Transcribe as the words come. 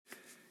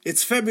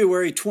It's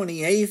February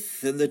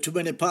 28th, and the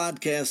 2-Minute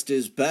Podcast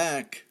is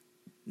back.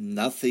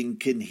 Nothing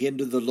can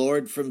hinder the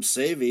Lord from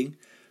saving,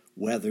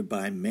 whether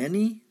by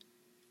many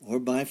or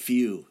by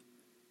few.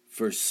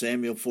 1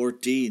 Samuel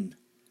 14.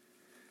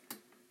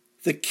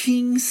 The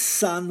king's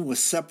son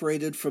was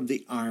separated from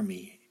the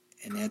army,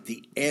 and at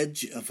the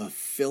edge of a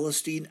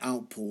Philistine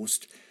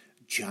outpost,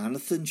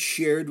 Jonathan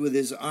shared with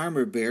his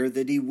armor-bearer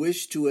that he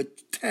wished to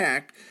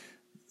attack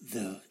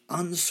the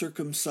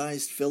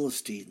uncircumcised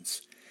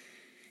Philistines.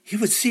 It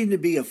would seem to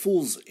be a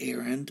fool's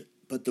errand,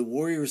 but the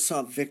warrior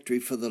sought victory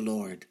for the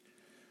Lord.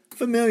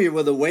 Familiar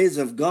with the ways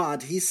of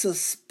God, he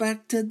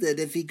suspected that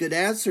if he could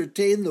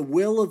ascertain the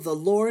will of the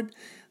Lord,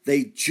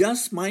 they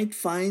just might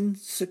find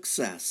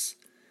success.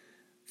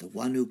 The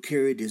one who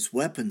carried his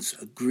weapons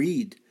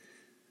agreed.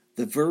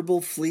 The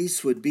verbal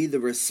fleece would be the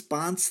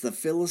response the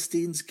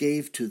Philistines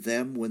gave to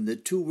them when the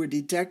two were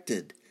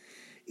detected.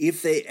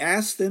 If they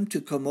asked them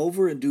to come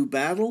over and do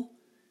battle,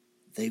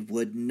 they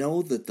would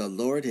know that the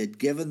Lord had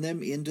given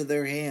them into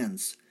their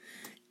hands.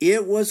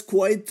 It was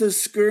quite the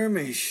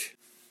skirmish.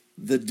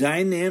 The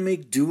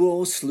dynamic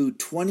duo slew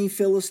 20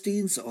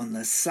 Philistines on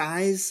the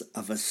size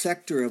of a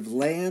sector of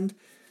land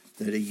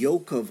that a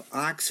yoke of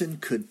oxen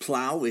could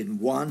plow in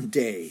one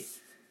day.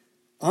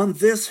 On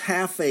this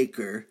half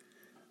acre,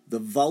 the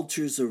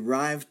vultures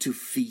arrived to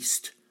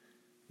feast.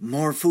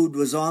 More food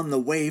was on the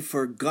way,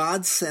 for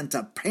God sent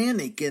a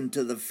panic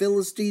into the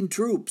Philistine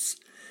troops.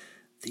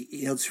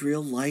 The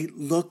Israelite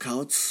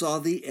lookouts saw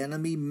the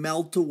enemy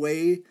melt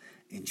away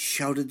and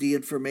shouted the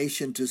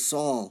information to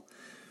Saul.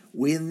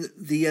 When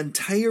the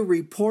entire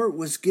report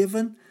was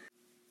given,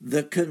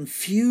 the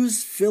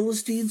confused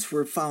Philistines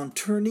were found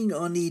turning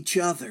on each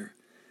other.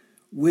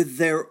 With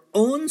their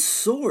own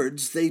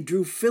swords, they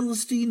drew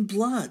Philistine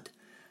blood.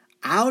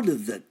 Out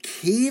of the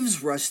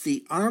caves rushed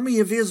the army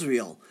of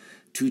Israel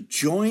to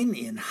join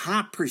in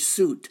hot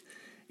pursuit,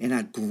 and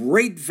a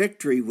great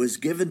victory was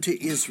given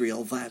to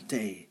Israel that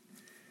day.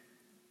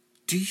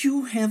 Do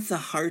you have the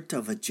heart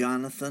of a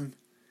Jonathan?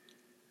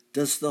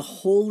 Does the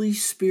Holy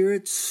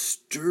Spirit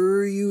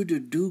stir you to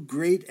do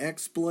great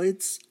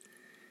exploits?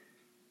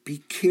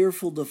 Be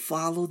careful to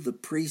follow the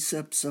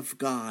precepts of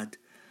God.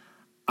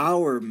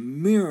 Our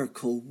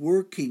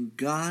miracle-working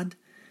God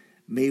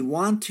may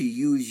want to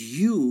use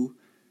you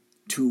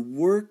to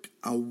work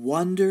a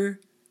wonder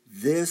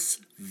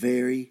this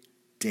very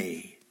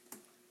day.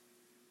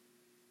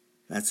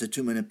 That's a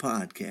 2-Minute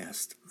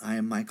Podcast. I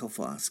am Michael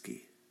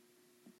Foskey.